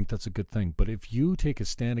 I think that's a good thing. But if you take a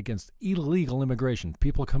stand against illegal immigration,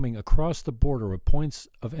 people coming across the border with points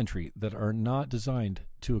of entry that are not designed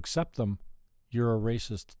to accept them, you're a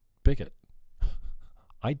racist bigot.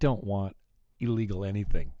 I don't want illegal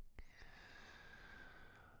anything.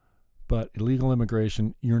 But illegal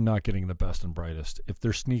immigration, you're not getting the best and brightest. If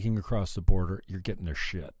they're sneaking across the border, you're getting their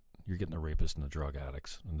shit. You're getting the rapists and the drug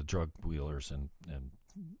addicts and the drug wheelers and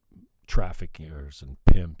traffickers and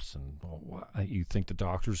pimps. And you think the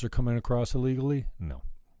doctors are coming across illegally? No.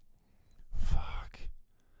 Fuck.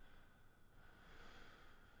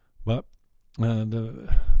 But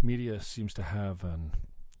the media seems to have an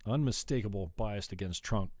unmistakable bias against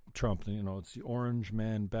Trump. You know, it's the orange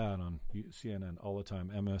man bad on CNN all the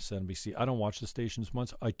time, MSNBC. I don't watch the stations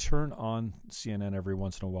once. I turn on CNN every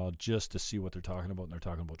once in a while just to see what they're talking about, and they're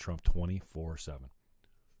talking about Trump 24/7.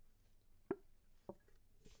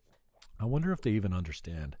 I wonder if they even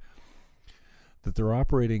understand that they're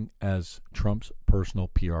operating as Trump's personal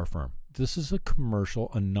PR firm. This is a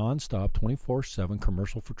commercial, a nonstop 24/7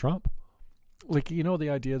 commercial for Trump. Like, you know, the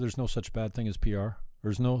idea there's no such bad thing as PR?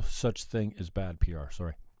 There's no such thing as bad PR,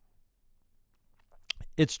 sorry.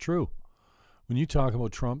 It's true. When you talk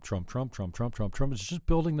about Trump, it's just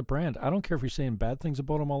building the brand. I don't care if you're saying bad things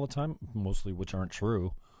about him all the time, mostly which aren't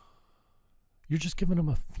true. You're just giving him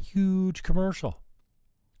a huge commercial.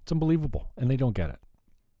 It's unbelievable, and they don't get it.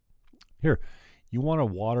 Here, you want to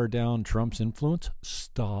water down Trump's influence?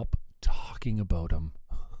 Stop talking about him.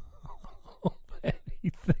 Oh, man,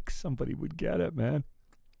 you think somebody would get it, man?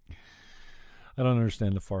 I don't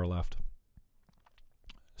understand the far left.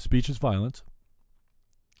 Speech is violence.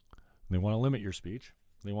 They want to limit your speech.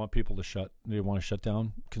 They want people to they want to shut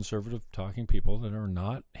down conservative talking people that are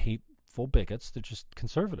not hateful bigots. They're just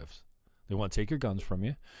conservatives. They want to take your guns from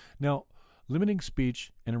you. Now, limiting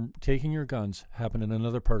speech and taking your guns happened in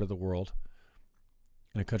another part of the world,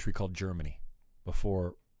 in a country called Germany,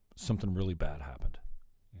 before something really bad happened.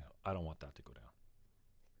 You know, I don't want that to go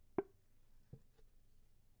down.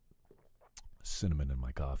 Cinnamon in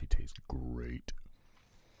my coffee tastes great.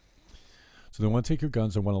 So they want to take your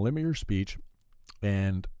guns, they want to limit your speech,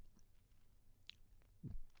 and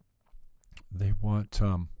they want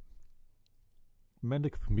men to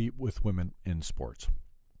compete with women in sports.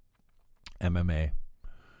 MMA,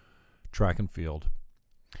 track and field.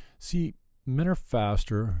 See, men are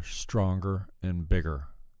faster, stronger, and bigger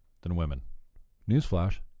than women.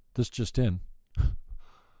 Newsflash, this just in.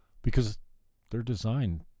 Because they're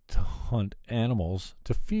designed to hunt animals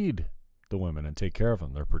to feed the women and take care of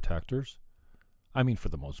them. They're protectors. I mean, for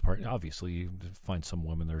the most part, obviously, you find some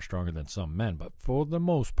women that are stronger than some men, but for the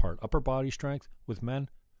most part, upper body strength with men,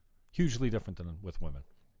 hugely different than with women.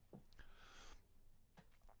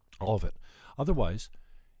 All of it. Otherwise,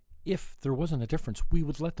 if there wasn't a difference, we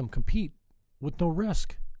would let them compete with no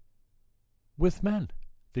risk with men.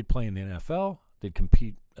 They'd play in the NFL. They'd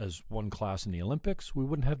compete as one class in the Olympics. We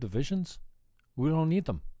wouldn't have divisions. We don't need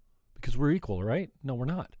them because we're equal, right? No, we're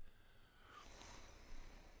not.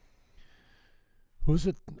 Who's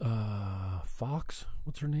it? Fox?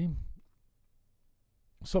 What's her name?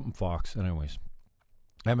 Something Fox. Anyways,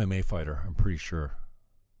 MMA fighter, I'm pretty sure.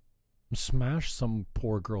 Smashed some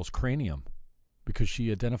poor girl's cranium because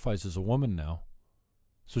she identifies as a woman now.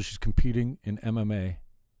 So she's competing in MMA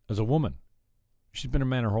as a woman. She's been a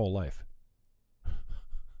man her whole life.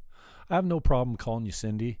 I have no problem calling you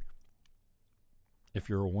Cindy if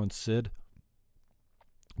you're once Sid.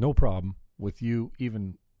 No problem with you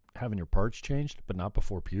even having your parts changed, but not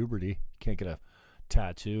before puberty. You can't get a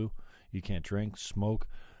tattoo. You can't drink, smoke,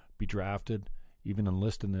 be drafted, even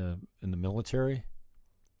enlist in the military.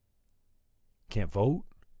 Can't vote.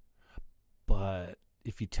 But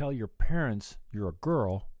if you tell your parents you're a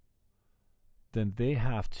girl, then they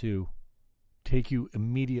have to take you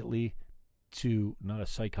immediately to not a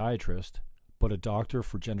psychiatrist, but a doctor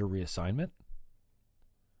for gender reassignment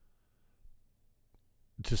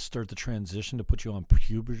to start the transition, to put you on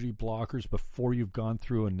puberty blockers before you've gone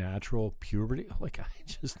through a natural puberty. Like, I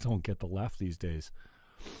just don't get the left these days.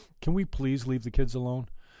 Can we please leave the kids alone?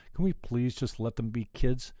 Can we please just let them be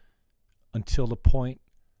kids until the point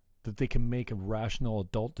that they can make a rational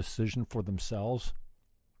adult decision for themselves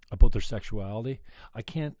about their sexuality? I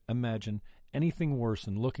can't imagine anything worse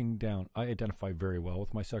than looking down. I identify very well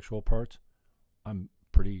with my sexual parts. I'm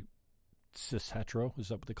pretty cis hetero. Is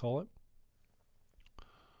that what they call it?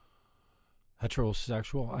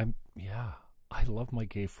 Heterosexual. I love my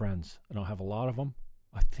gay friends. I don't have a lot of them.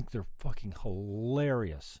 I think they're fucking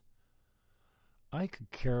hilarious. I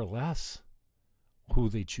could care less who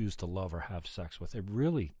they choose to love or have sex with. It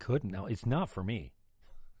really couldn't. Now, it's not for me.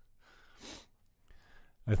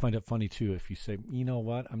 I find it funny, too, if you say, you know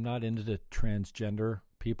what, I'm not into the transgender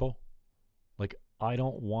people. Like, I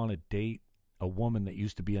don't want to date a woman that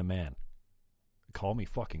used to be a man. Call me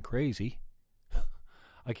fucking crazy.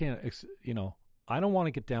 I can't, I don't want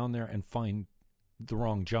to get down there and find the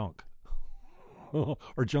wrong junk.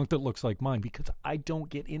 Or junk that looks like mine, because I don't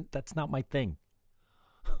get in. That's not my thing.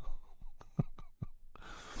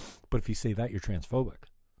 But if you say that, you're transphobic.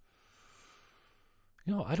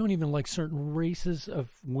 I don't even like certain races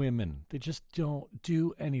of women. They just don't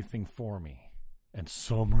do anything for me. And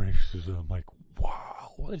some races, I'm like,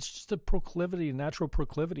 wow. Well, it's just a proclivity, a natural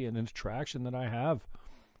proclivity and attraction that I have.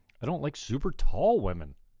 I don't like super tall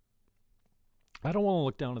women. I don't want to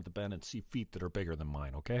look down at the bed and see feet that are bigger than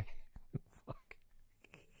mine, okay?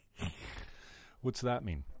 What's that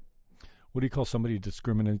mean? What do you call somebody who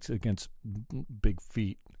discriminates against big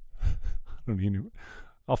feet? I don't even.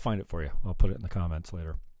 I'll find it for you. I'll put it in the comments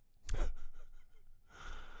later.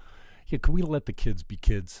 Yeah, can we let the kids be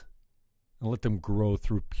kids and let them grow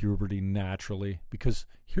through puberty naturally? Because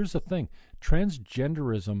here's the thing: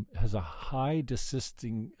 transgenderism has a high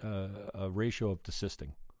desisting ratio of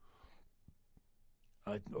desisting.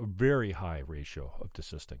 A very high ratio of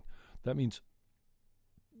desisting. That means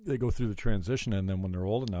they go through the transition, and then when they're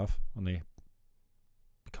old enough, when they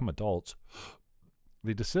become adults,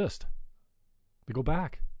 they desist. They go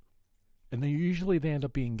back. And then usually they end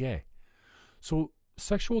up being gay. So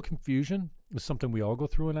sexual confusion is something we all go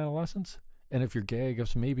through in adolescence. And if you're gay, I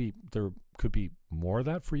guess maybe there could be more of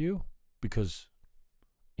that for you, because,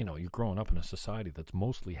 you're growing up in a society that's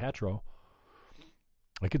mostly hetero.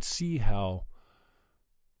 I could see how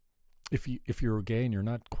if you're gay and you're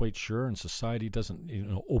not quite sure, and society doesn't,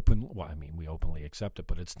 we openly accept it,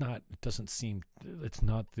 but it's not the, I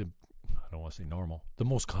don't want to say normal, the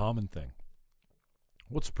most common thing.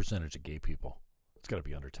 What's the percentage of gay people? It's got to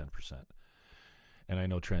be under 10%. And I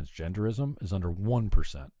know transgenderism is under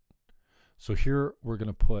 1%. So here we're going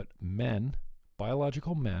to put men,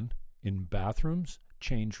 biological men, in bathrooms,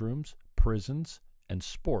 change rooms, prisons, and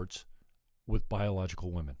sports with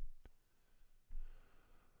biological women.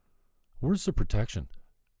 Where's the protection?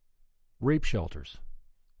 Rape shelters.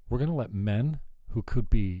 We're going to let men who could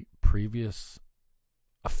be previous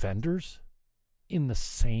offenders in the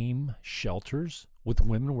same shelters with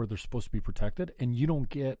women where they're supposed to be protected, and you don't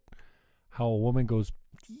get how a woman goes,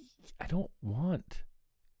 I don't want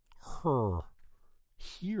her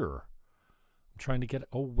here. I'm trying to get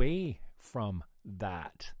away from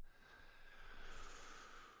that.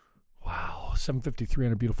 Wow, 7:53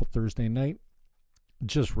 on a beautiful Thursday night.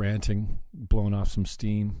 Just ranting, blowing off some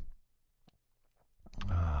steam.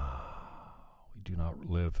 We do not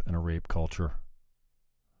live in a rape culture.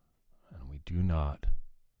 And we do not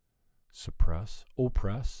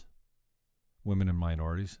oppress women and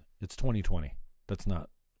minorities. It's 2020.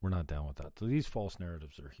 We're not down with that. So these false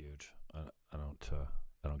narratives are huge. I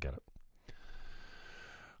don't get it.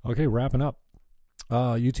 Okay, wrapping up.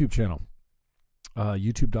 YouTube channel.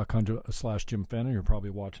 YouTube.com/Jim Fannon. You're probably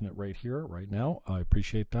watching it right here, right now. I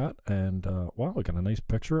appreciate that. And wow, I got a nice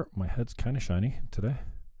picture. My head's kind of shiny today.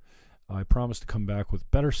 I promise to come back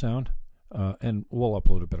with better sound, and we'll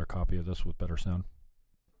upload a better copy of this with better sound.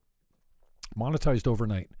 Monetized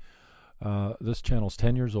overnight. This channel's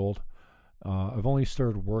 10 years old. I've only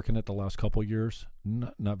started working it the last couple years,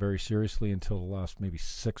 not very seriously until the last maybe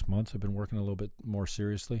 6 months. I've been working a little bit more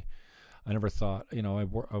seriously. I never thought,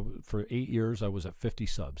 for 8 years I was at 50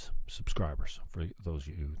 subscribers. For those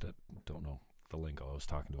of you that don't know the lingo, I was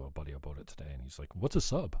talking to a buddy about it today, and he's like, "What's a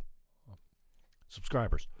sub?"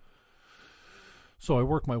 Subscribers. So I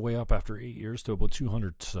worked my way up after 8 years to about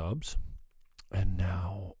 200 subs, and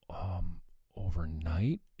now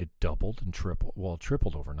overnight it doubled and tripled. Well, it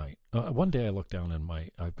tripled overnight. One day I looked down and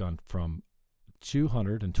I've gone from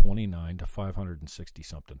 229 to 560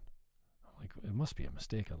 something. Like, it must be a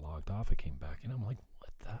mistake. I logged off. I came back, and I'm like, what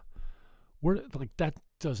the? That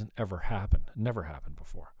doesn't ever happen. It never happened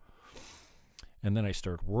before. And then I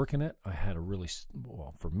started working it. I had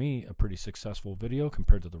for me, a pretty successful video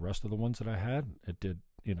compared to the rest of the ones that I had. It did,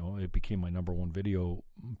 it became my number one video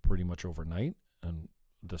pretty much overnight. And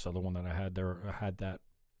this other one that I had there, I had that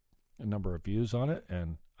number of views on it,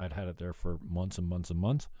 and I'd had it there for months and months and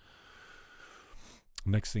months.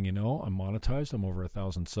 Next thing you know, I'm monetized. I'm over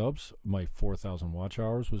 1,000 subs. My 4,000 watch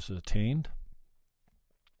hours was attained.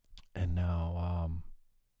 And now,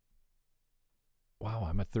 wow,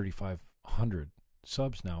 I'm at 3,500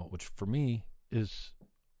 subs now, which for me is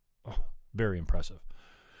very impressive.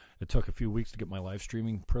 It took a few weeks to get my live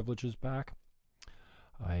streaming privileges back.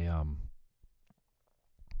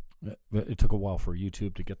 It took a while for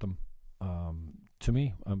YouTube to get them to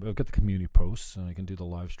me. I've got the community posts, and I can do the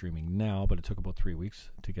live streaming now, but it took about 3 weeks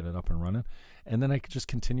to get it up and running. And then I could just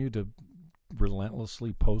continue to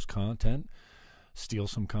relentlessly post content, steal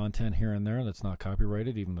some content here and there that's not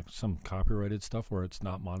copyrighted, even some copyrighted stuff where it's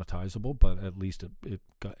not monetizable, but at least it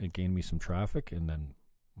gained me some traffic, and then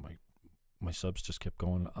my subs just kept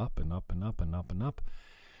going up and up and up and up and up.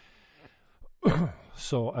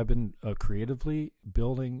 So I've been creatively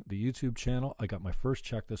building the YouTube channel. I got my first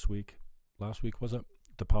check this week. Last week, was it?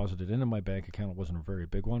 Deposited into my bank account. It wasn't a very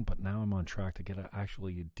big one, but now I'm on track to get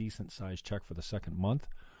actually a decent-sized check for the second month.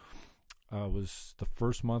 Was the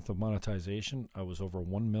first month of monetization. I was over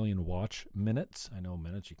 1 million watch minutes. I know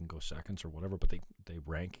minutes, you can go seconds or whatever, but they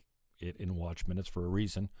rank it in watch minutes for a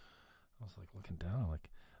reason. I was like looking down, like,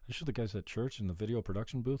 I showed the guys at church in the video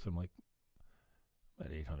production booth. I'm like, I'm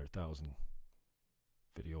at 800,000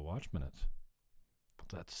 video watch minutes. But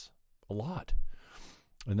that's a lot.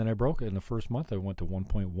 And then I broke it in the first month. I went to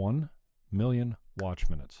 1.1 million watch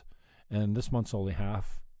minutes. And this month's only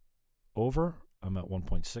half over. I'm at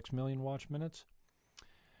 1.6 million watch minutes.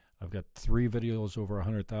 I've got 3 videos over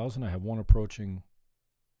 100,000. I have one approaching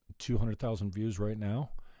 200,000 views right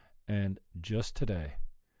now. And just today,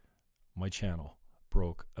 my channel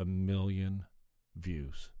broke 1 million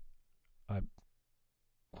views.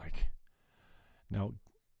 Now,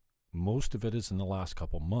 most of it is in the last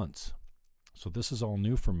couple months. So this is all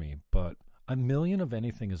new for me, but 1 million of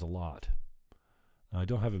anything is a lot. Now, I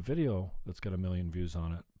don't have a video that's got 1 million views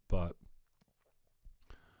on it, but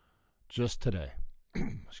just today,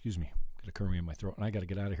 excuse me, got a curry in my throat, and I got to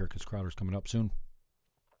get out of here because Crowder's coming up soon.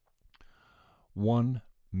 1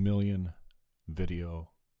 million video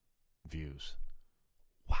views.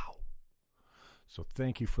 Wow. So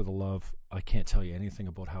thank you for the love. I can't tell you anything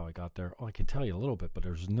about how I got there. Oh, I can tell you a little bit, but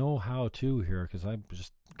there's no how-to here because I'm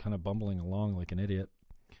just kind of bumbling along like an idiot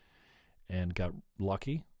and got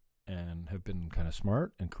lucky and have been kind of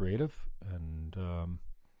smart and creative. And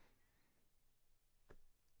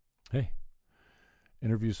hey,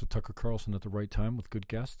 interviews with Tucker Carlson at the right time with good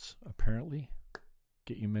guests apparently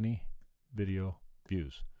get you many video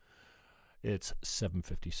views. It's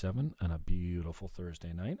 7:57 on a beautiful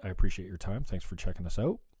Thursday night. I appreciate your time. Thanks for checking us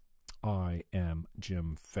out. I am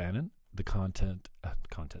Jim Fannon. The contact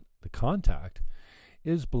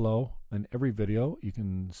is below in every video. You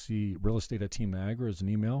can see Real Estate at Team Niagara as an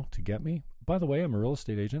email to get me. By the way, I'm a real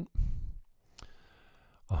estate agent,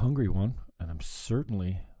 a hungry one, and I'm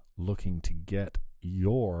certainly looking to get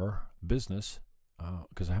your business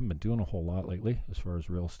because I haven't been doing a whole lot lately as far as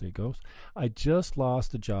real estate goes. I just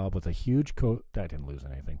lost a job with a huge I didn't lose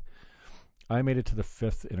anything. I made it to the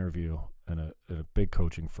 5th interview in a big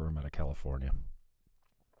coaching firm out of California.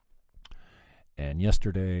 And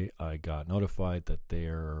yesterday I got notified that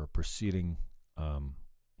they're proceeding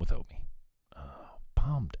without me.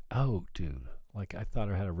 Bummed out, dude. Like, I thought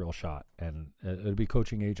I had a real shot, and it'd be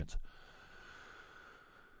coaching agents.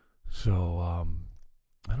 So,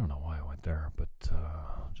 I don't know why I went there, but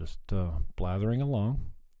just blathering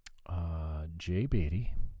along. Jay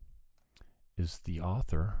Beatty is the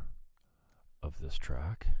author of this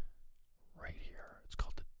track right here. It's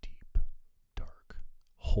called The Deep, Dark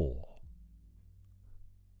Hole.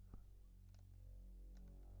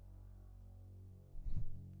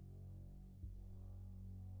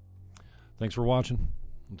 Thanks for watching.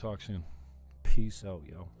 We'll talk soon. Peace out,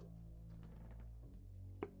 yo.